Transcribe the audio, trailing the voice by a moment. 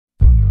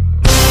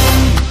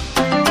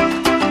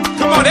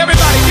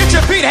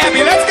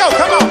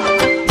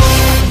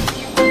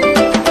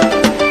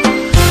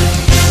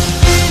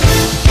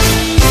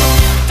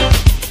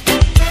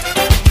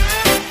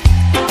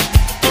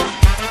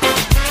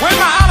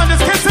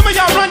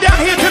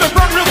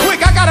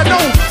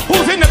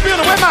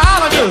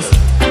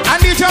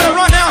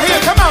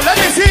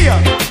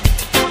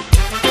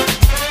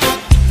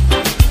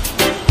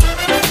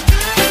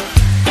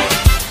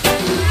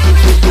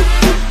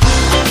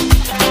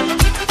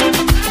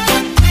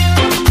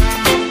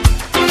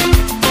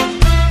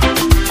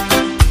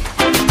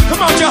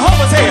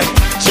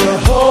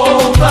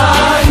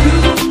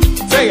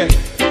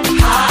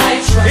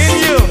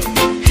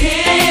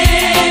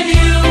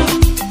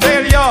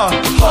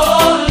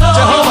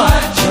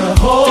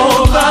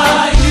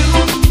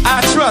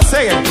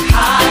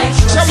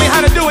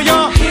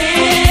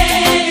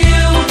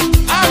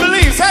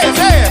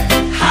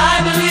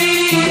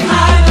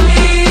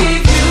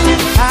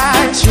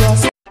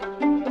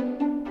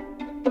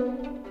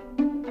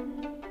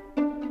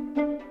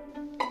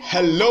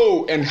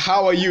Hello, and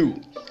how are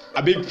you?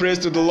 A big praise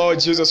to the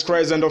Lord Jesus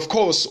Christ, and of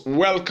course,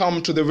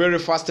 welcome to the very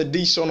first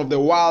edition of the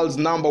world's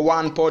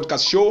 #1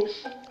 podcast show,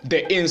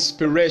 The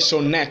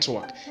Inspiration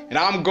Network. And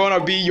I'm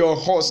gonna be your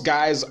host,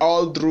 guys,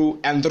 all through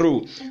and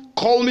through.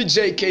 Call me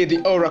JK the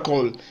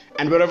Oracle,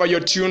 and wherever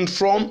you're tuned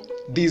from,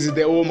 this is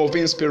the home of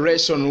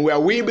inspiration, where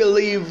we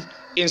believe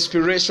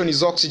inspiration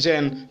is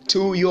oxygen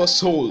to your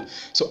soul.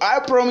 So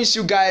I promise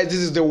you guys, this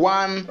is the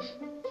one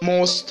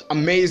most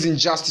amazing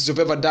justice you've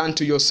ever done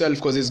to yourself,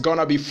 because it's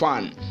gonna be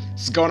fun,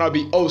 it's gonna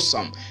be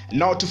awesome, and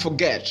not to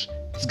forget,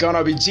 it's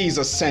gonna be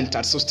Jesus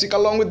centered. So stick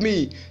along with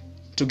me,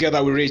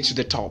 together we reach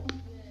the top.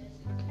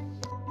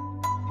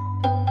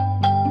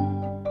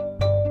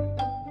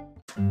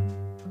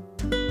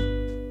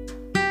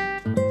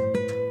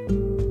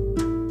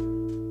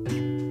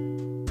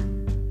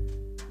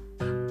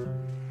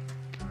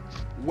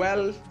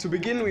 Well, to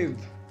begin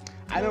with,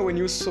 I know when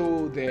you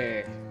saw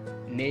the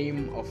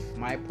name of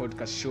my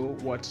podcast show,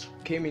 what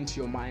came into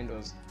your mind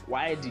was,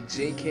 why did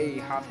JK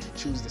have to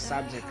choose the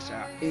subject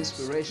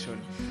inspiration?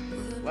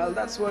 Well,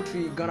 that's what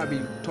we're gonna be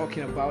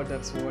talking about.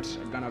 That's what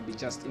I'm gonna be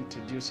just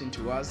introducing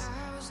to us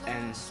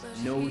and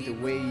know the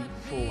way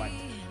forward.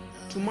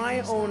 To my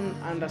own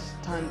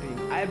understanding,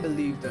 I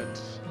believe that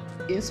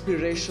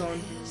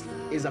inspiration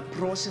is a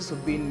process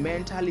of being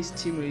mentally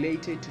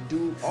stimulated to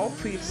do or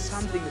feel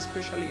something,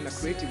 especially in a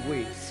creative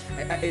way.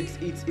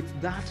 It's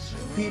that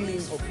feeling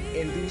of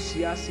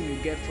enthusiasm you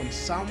get from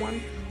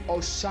someone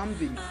or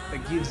something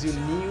that gives you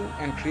new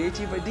and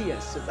creative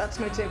ideas. So that's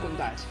my take on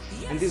that.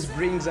 And this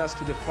brings us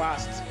to the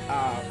first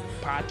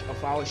part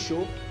of our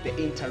show, the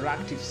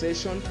interactive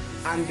session,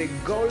 and the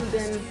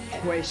golden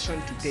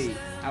question today.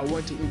 I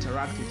want to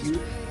interact with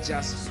you.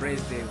 Just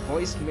press the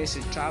voice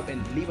message tab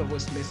and leave a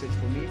voice message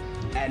for me.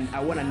 And I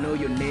want to know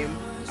your name.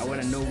 I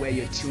want to know where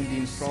you're tuned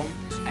in from.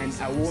 And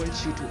I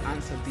want you to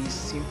answer this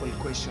simple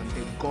question,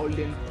 the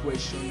golden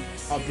question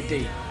of the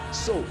day.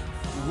 So,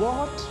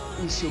 what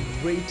is your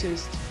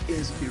greatest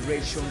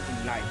inspiration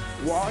in life?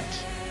 What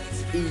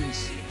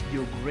is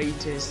your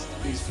greatest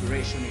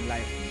inspiration in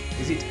life?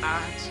 Is it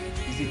art?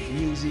 Is it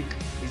music?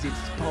 Is it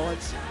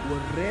sports?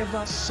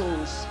 Whatever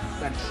source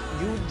that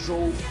you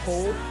draw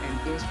hope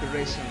and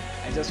inspiration,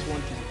 I just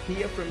want to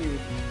hear from you.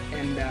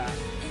 And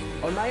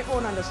on my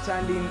own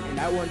understanding, and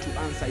I want to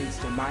answer it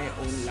from my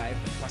own life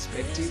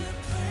perspective,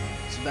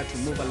 so that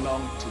we move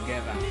along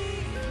together.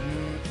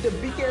 The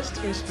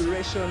biggest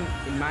inspiration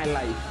in my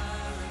life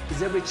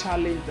is every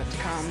challenge that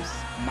comes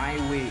my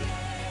way.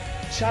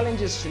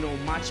 Challenges,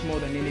 much more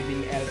than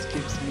anything else,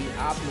 keeps me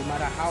up, no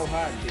matter how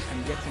hard they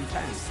can get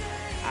sometimes.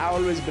 I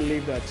always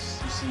believe that,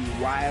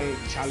 while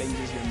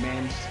challenges were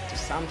meant to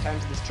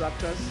sometimes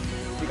distract us,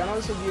 they can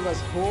also give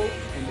us hope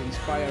and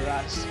inspire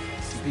us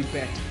to be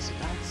better. So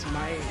that's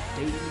my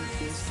daily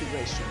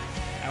inspiration.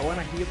 I want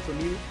to hear from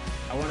you.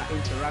 I want to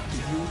interact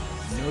with you,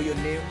 know your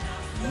name,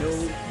 know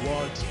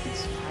what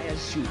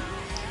inspires you.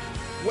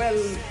 Well,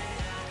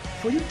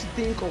 for you to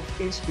think of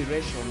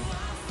inspiration,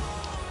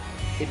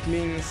 it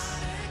means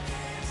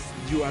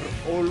you are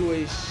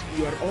almost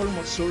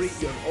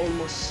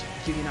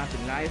giving up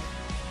in life.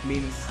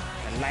 Means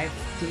that life,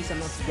 things are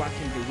not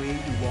working the way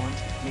you want.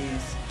 It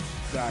means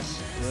that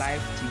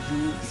life to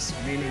you is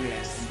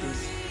meaningless and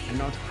things are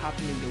not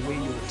happening the way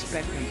you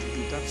expect them to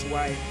do. That's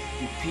why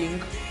you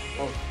think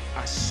of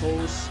a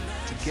source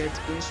to get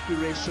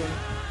inspiration,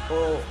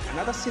 or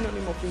another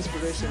synonym of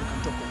inspiration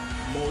can talk of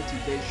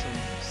motivation,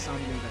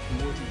 something that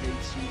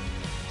motivates you,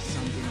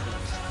 something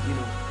that you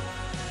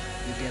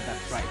get that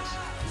right.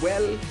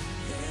 Well,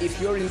 if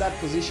you're in that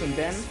position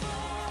then,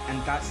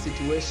 and that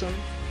situation,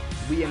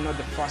 we are not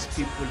the first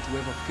people to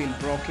ever feel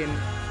broken,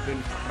 feel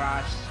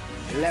crushed,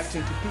 left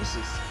into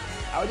pieces.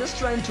 I was just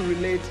trying to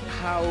relate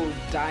how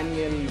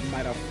Daniel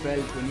might have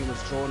felt when he was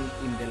thrown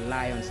in the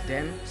lion's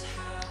den,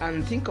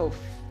 and think of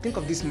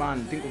this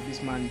man,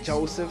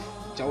 Joseph,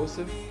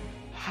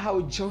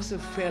 how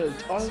Joseph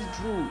felt all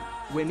through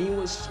when he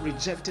was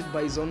rejected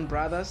by his own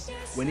brothers,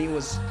 when he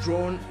was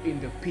thrown in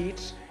the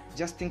pit.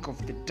 Just think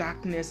of the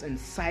darkness and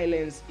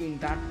silence in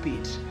that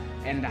pit,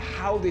 and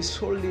how they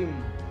sold him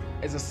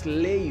as a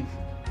slave,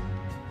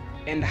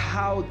 and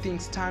how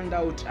things turned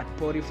out at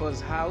Potiphar's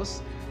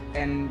house,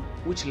 and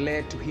which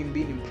led to him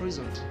being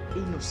imprisoned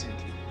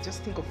innocently.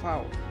 Just think of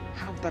how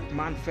that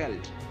man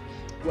felt.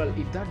 Well,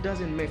 if that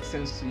doesn't make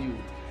sense to you,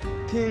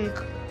 think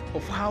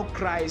of how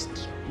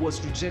Christ was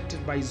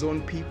rejected by his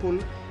own people,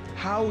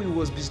 how he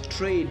was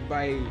betrayed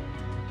by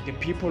the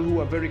people who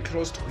were very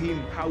close to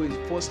him, how he was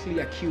falsely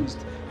accused,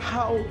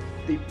 how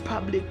they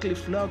publicly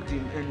flogged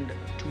him, and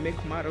to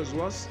make matters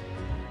worse,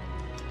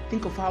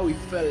 think of how he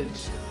felt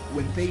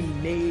when they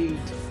nailed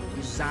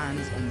his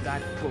hands on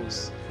that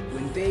cross,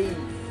 when they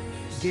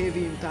gave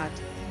him that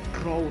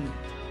crown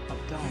of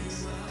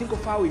thorns. Think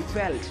of how he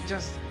felt.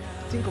 Just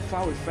think of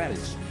how he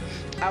felt.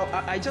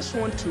 I just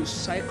want to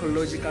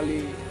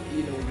psychologically,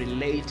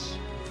 relate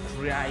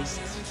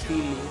Christ's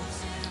feeling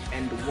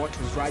and what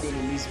was riding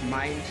in his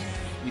mind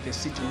with the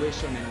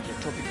situation and the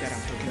topic that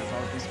I'm talking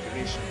about,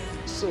 inspiration.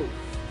 So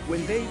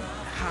when they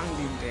hung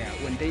him there,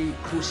 when they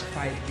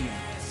crucified him,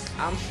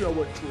 I'm sure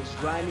what was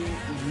running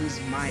in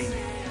his mind,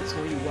 it's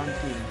only one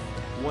thing: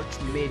 what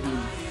made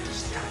him to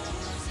start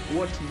it,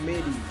 what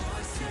made him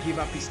to give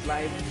up his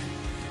life,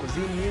 because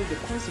he knew the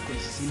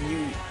consequences, he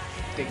knew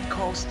the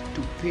cost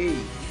to pay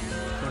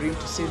for him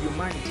to save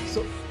humanity.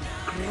 So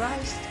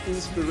Christ's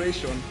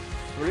inspiration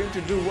for him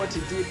to do what he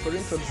did, for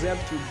him himself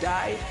to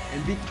die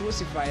and be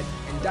crucified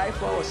and die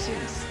for our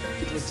sins,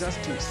 it was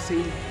just to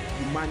save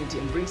humanity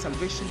and bring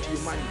salvation to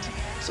humanity.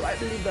 So I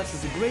believe that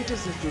was the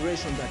greatest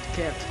inspiration that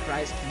kept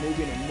Christ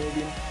moving and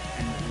moving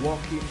and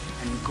walking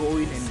and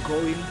going and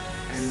going.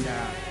 And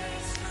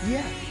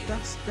yeah,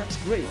 that's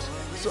great.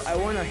 So I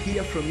want to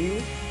hear from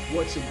you.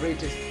 What's your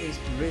greatest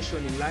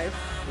inspiration in life?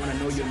 I want to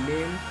know your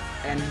name.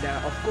 And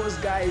of course,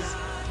 guys,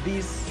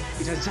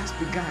 it has just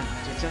begun.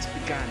 It has just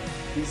begun.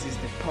 This is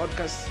the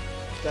podcast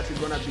that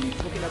we're gonna be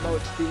talking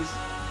about this,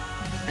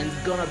 and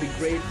it's gonna be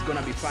great. It's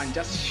gonna be fun.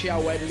 Just share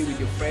widely with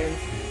your friends,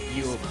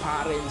 your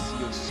parents,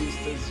 your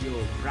sisters,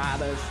 your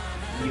brothers,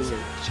 your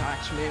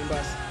church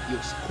members,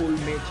 your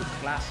schoolmates, your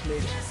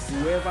classmates,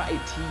 whoever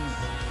it is,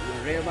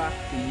 wherever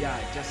they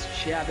are. Just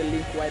share the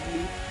link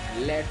widely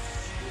and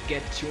let's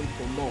get tuned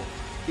for more.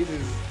 This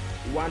is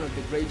one of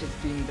the greatest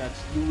things that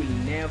you will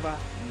never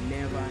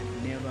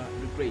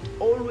regret.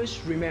 Always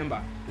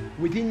remember,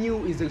 within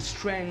you is the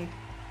strength,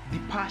 the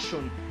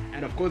passion,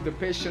 and of course the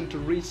passion to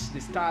reach the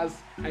stars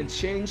and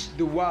change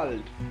the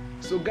world.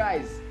 So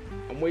guys,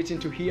 I'm waiting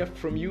to hear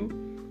from you,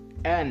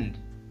 and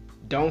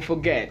don't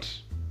forget,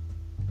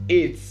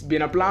 it's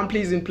been a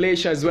pleasing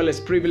pleasure as well as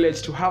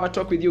privilege to have a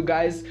talk with you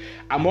guys.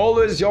 I'm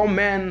always your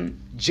man,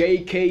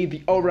 JK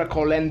the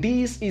Oracle, and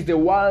this is the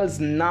world's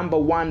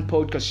 #1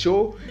 podcast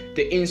show,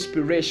 the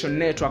Inspiration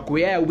Network,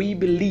 where we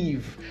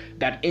believe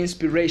that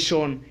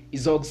inspiration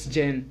is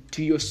oxygen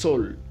to your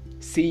soul.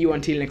 See you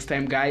until next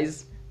time,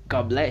 guys.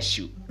 God bless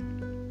you.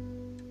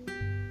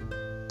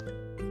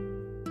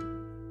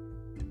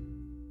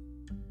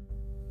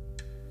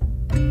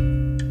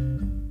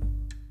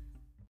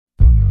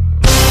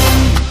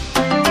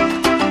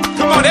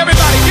 Come on,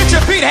 everybody, get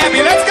your feet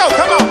happy. Let's go.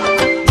 Come on.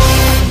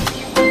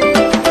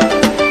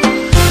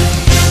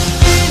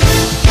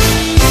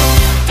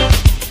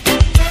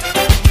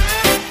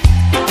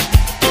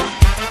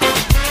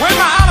 Where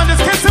my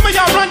islanders? Can some of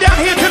y'all run down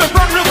here to the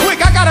front real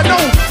quick? I gotta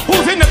know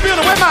who's in the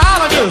building. Where my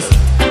islanders?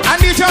 I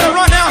need y'all to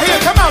run down here.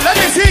 Come on.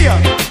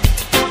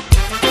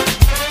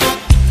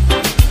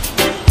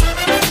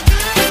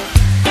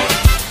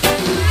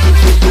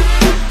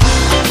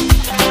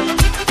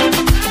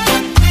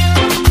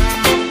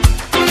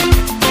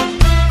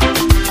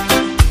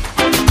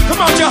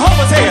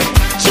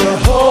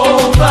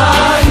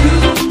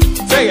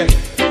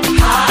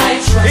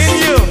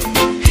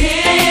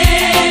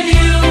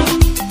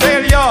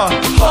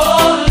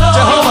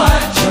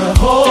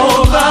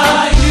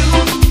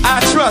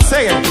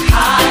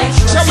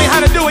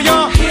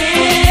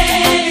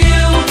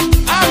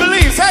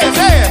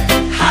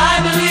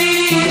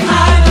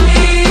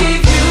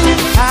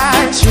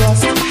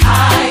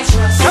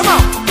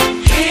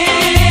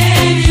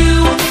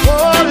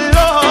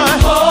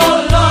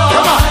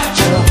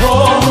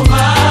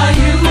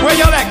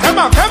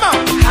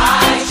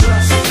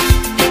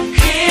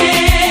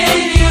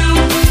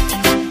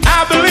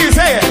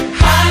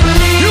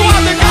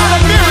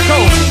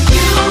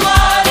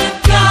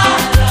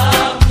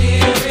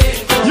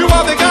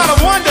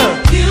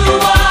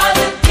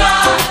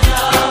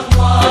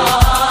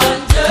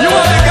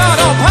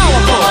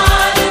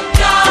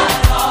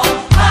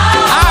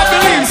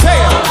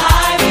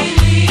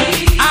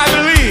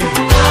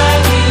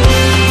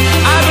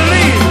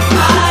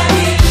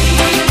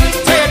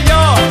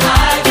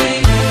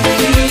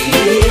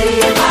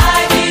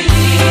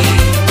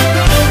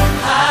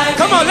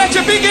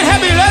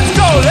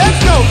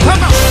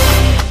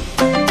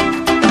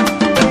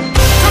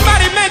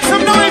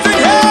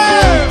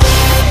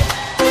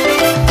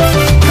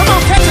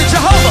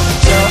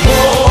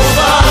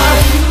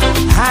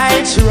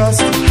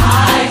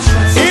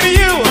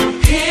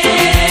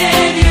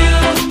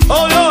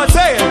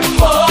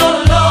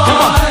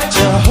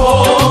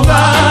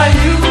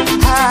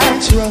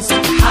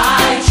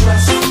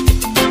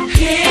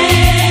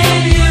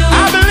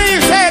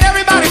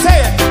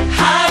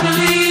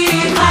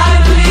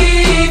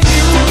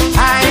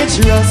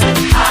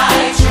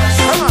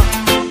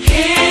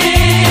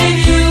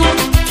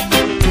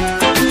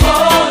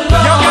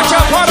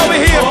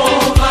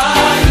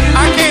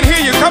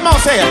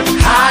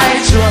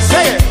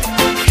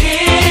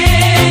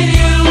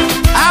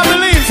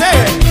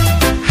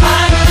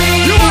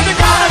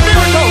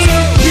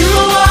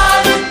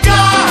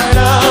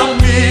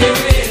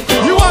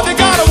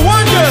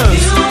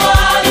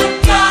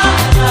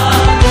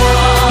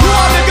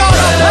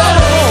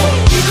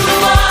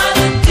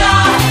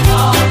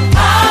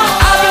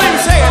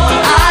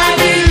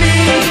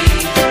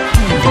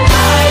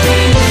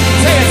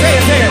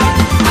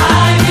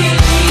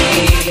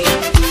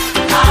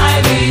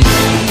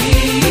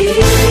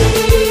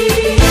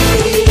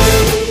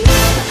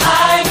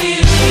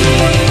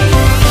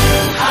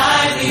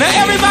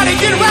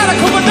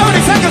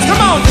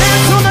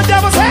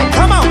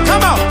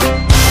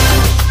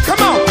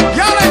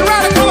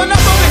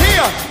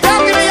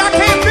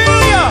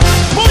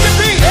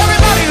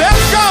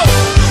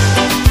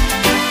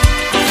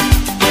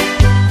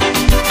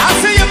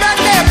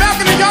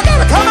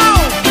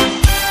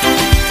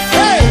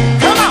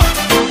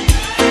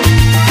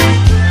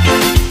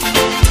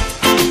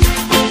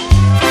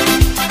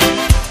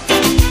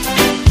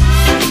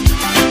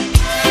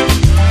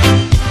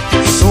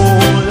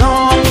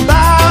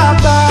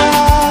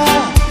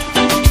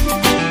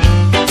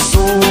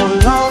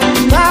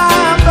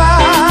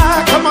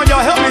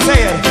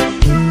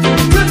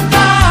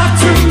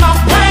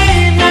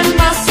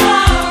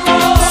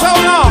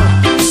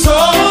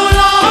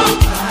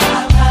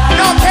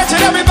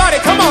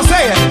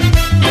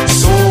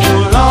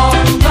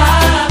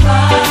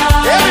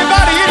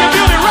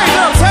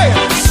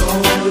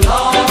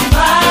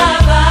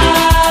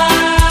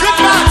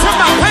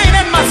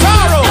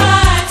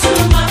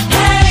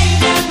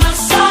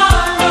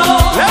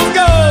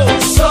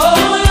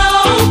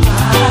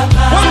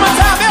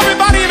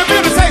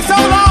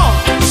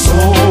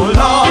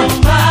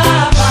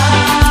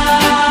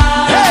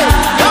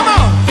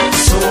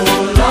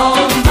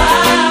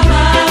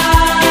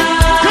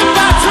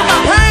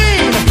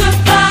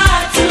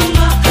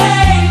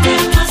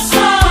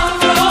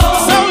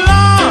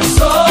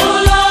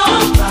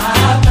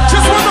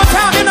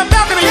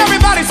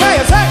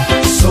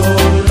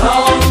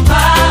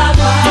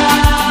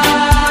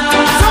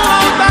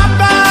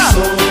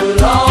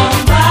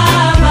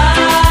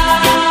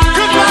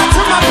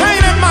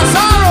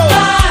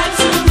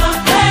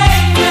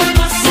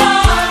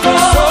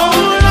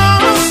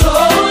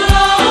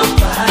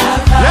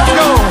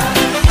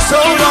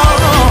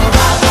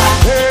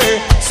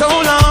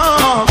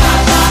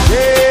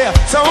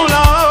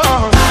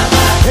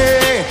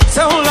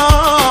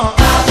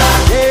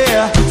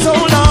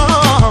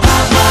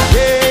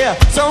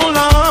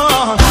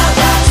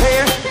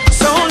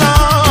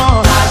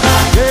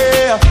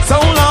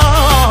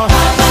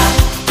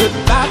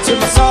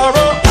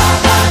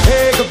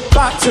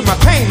 my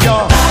pain,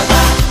 y'all.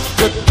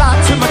 Goodbye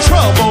to my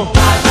trouble.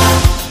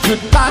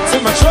 Goodbye to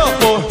my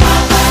trouble.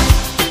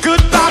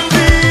 Goodbye,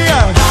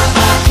 fear.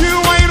 You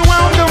ain't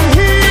welcome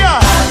here.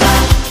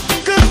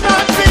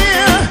 Goodbye,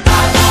 fear.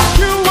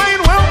 You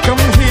ain't welcome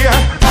here.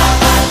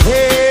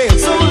 Hey,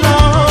 so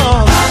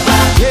long.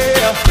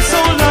 Yeah,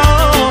 so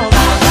long.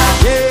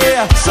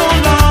 Yeah, so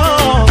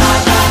long.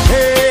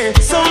 Hey,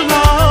 so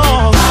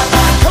long.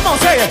 Come on,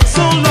 say it.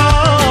 So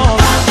long.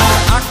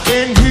 I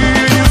can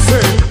hear you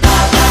say.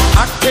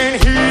 I can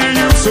hear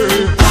you say.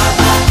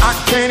 I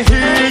can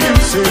hear you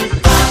say.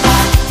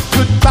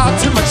 Goodbye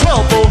to my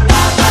trouble.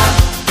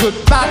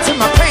 Goodbye to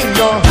my pain,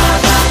 y'all.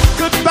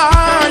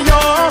 Goodbye,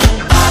 y'all.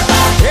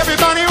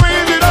 Everybody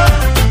raise it up.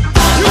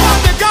 You are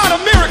the God of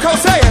miracles,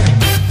 say it.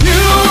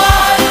 You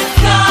are the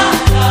God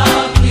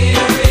of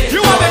miracles.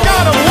 You are the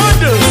God of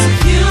wonders.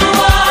 You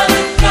are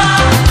the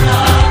God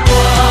of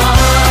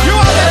wonders. You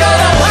are the God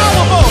of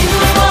powerful. You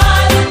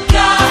are the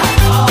God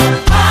of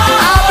power.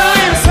 I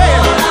believe, say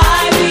it.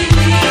 I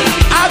believe.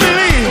 I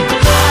believe.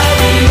 I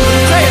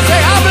believe. Say it,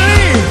 say I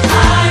believe.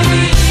 I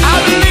believe. I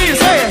believe,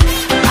 say it.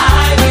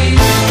 I believe.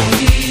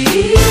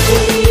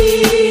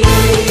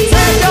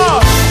 Say it, y'all.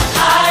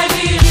 I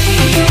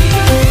believe.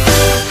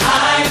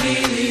 I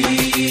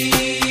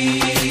believe.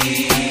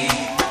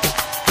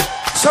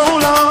 So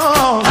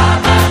long.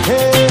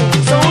 Hey,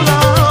 so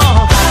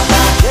long.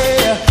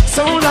 Yeah,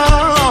 so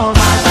long.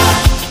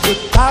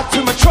 Goodbye to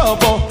my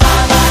trouble.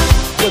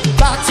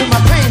 Goodbye to my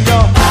pain,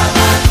 y'all.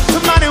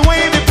 Somebody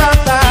wave it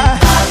bye-bye.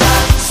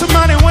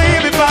 Somebody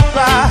wave it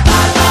bye-bye.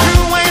 You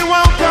ain't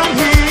welcome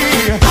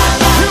here.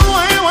 You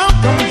ain't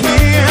welcome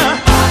here.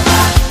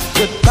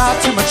 Goodbye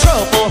to my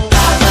trouble.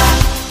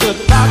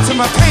 Goodbye to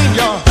my pain,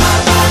 y'all.